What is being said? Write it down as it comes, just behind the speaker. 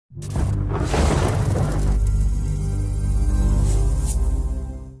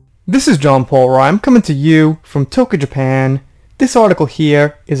This is John Paul Ryan coming to you from Tokyo, Japan. This article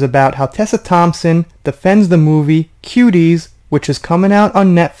here is about how Tessa Thompson defends the movie Cuties, which is coming out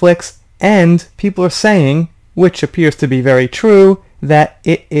on Netflix, and people are saying, which appears to be very true, that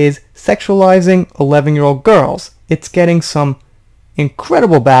it is sexualizing 11-year-old girls. It's getting some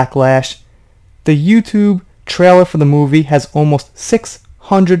incredible backlash. The YouTube trailer for the movie has almost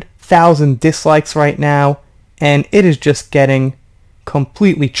 600,000 dislikes right now, and it is just getting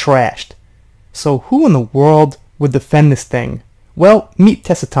completely trashed. So who in the world would defend this thing? Well, meet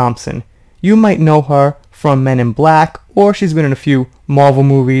Tessa Thompson. You might know her from Men in Black, or she's been in a few Marvel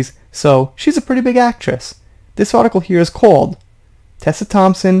movies, so she's a pretty big actress. This article here is called Tessa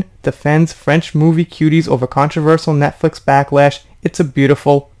Thompson Defends French Movie Cuties Over Controversial Netflix Backlash. It's a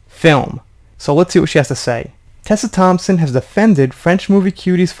beautiful film. So let's see what she has to say. Tessa Thompson has defended French movie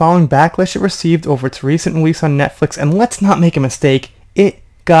Cuties following backlash it received over its recent release on Netflix, and let's not make a mistake, it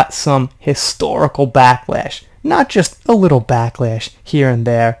got some historical backlash. Not just a little backlash here and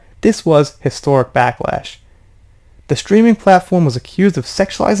there. This was historic backlash. The streaming platform was accused of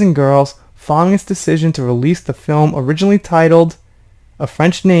sexualizing girls following its decision to release the film originally titled A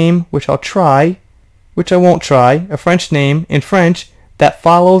French Name, which I won't try, a French name in French, that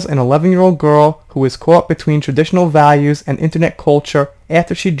follows an 11-year-old girl who is caught between traditional values and internet culture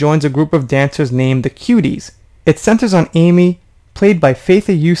after she joins a group of dancers named the Cuties. It centers on Amy, played by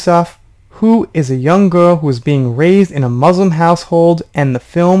Faitha Yousaf, who is a young girl who is being raised in a Muslim household, and the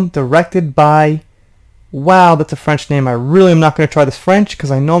film directed by... Wow, that's a French name. I really am not going to try this French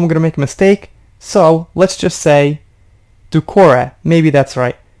because I know I'm going to make a mistake. So, let's just say Ducouré, maybe that's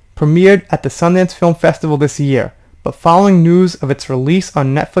right, premiered at the Sundance Film Festival this year. But following news of its release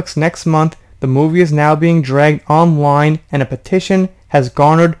on Netflix next month, the movie is now being dragged online, and a petition has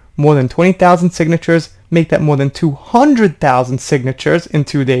garnered more than 20,000 signatures, make that more than 200,000 signatures in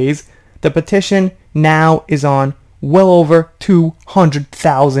 2 days. The petition now is on well over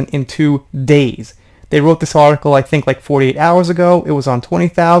 200,000 in 2 days. They wrote this article, I think, like 48 hours ago. It was on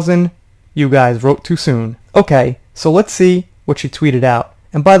 20,000. You guys wrote too soon. Okay, so let's see what she tweeted out.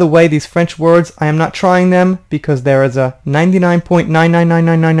 And by the way, these French words, I am not trying them because there is a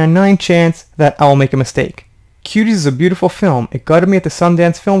 99.9999999 chance that I will make a mistake. Cuties is a beautiful film. It gutted me at the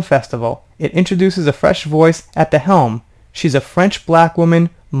Sundance Film Festival. It introduces a fresh voice at the helm. She's a French black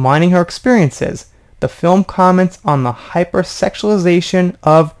woman mining her experiences. The film comments on the hypersexualization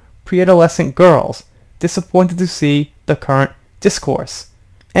of pre-adolescent girls. Disappointed to see the current discourse.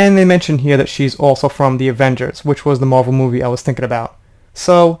 And they mention here that she's also from The Avengers, which was the Marvel movie I was thinking about.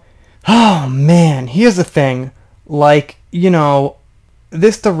 So, oh man, here's the thing. Like,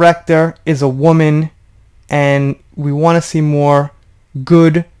 this director is a woman, and we want to see more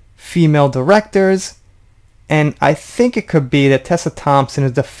good female directors. And I think it could be that Tessa Thompson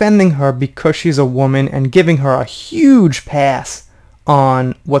is defending her because she's a woman and giving her a huge pass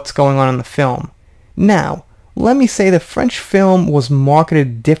on what's going on in the film. Now, let me say the French film was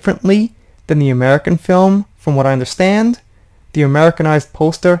marketed differently than the American film, from what I understand. The Americanized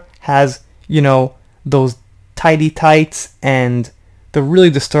poster has, those tighty tights and the really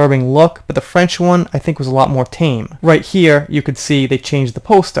disturbing look, but the French one I think was a lot more tame. Right here, you could see they changed the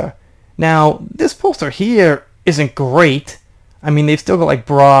poster. Now, this poster here isn't great. I mean, they've still got like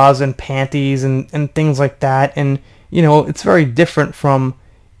bras and panties and things like that, and, it's very different from,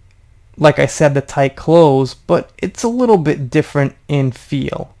 like I said, the tight clothes, but it's a little bit different in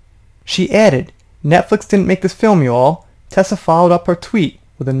feel. She added, Netflix didn't make this film, y'all. Tessa followed up her tweet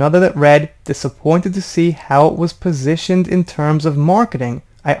with another that read, disappointed to see how it was positioned in terms of marketing.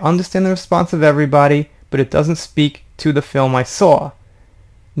 I understand the response of everybody, but it doesn't speak to the film I saw.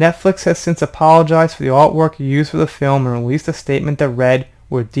 Netflix has since apologized for the artwork used for the film and released a statement that read,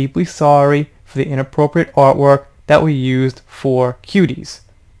 we're deeply sorry for the inappropriate artwork that we used for Cuties.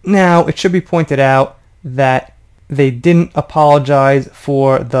 Now, it should be pointed out that they didn't apologize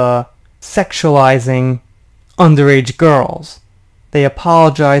for the sexualizing underage girls. They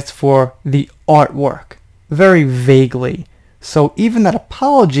apologized for the artwork, very vaguely. So even that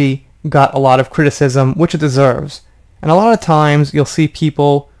apology got a lot of criticism, which it deserves. And a lot of times you'll see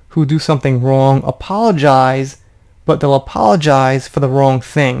people who do something wrong apologize, but they'll apologize for the wrong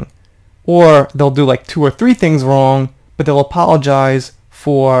thing. Or they'll do like 2 or 3 things wrong, but they'll apologize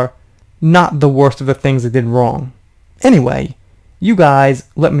for not the worst of the things they did wrong. Anyway, you guys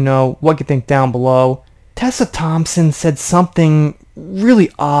let me know what you think down below. Tessa Thompson said something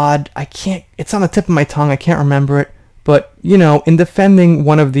really odd. It's on the tip of my tongue, I can't remember it. But, in defending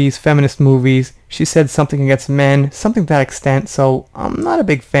one of these feminist movies, she said something against men, something to that extent, so I'm not a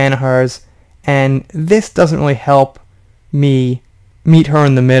big fan of hers. And this doesn't really help me meet her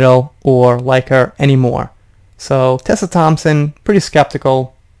in the middle or like her anymore. So Tessa Thompson, pretty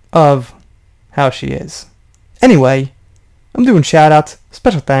skeptical of how she is. Anyway, I'm doing shoutouts,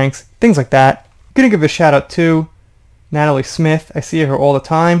 special thanks, things like that. I'm gonna give a shout out to Natalie Smith. I see her all the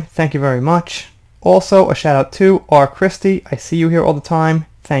time. Thank you very much. Also a shout out to R. Christie. I see you here all the time.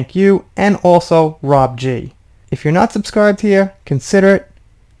 Thank you. And also Rob G. If you're not subscribed here, consider it.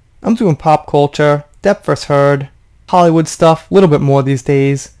 I'm doing pop culture, depth first heard, Hollywood stuff, a little bit more these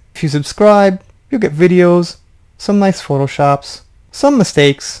days. If you subscribe, you'll get videos, some nice photoshops, some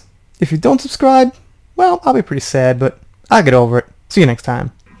mistakes. If you don't subscribe, well, I'll be pretty sad, but I'll get over it. See you next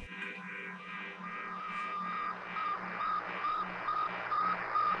time.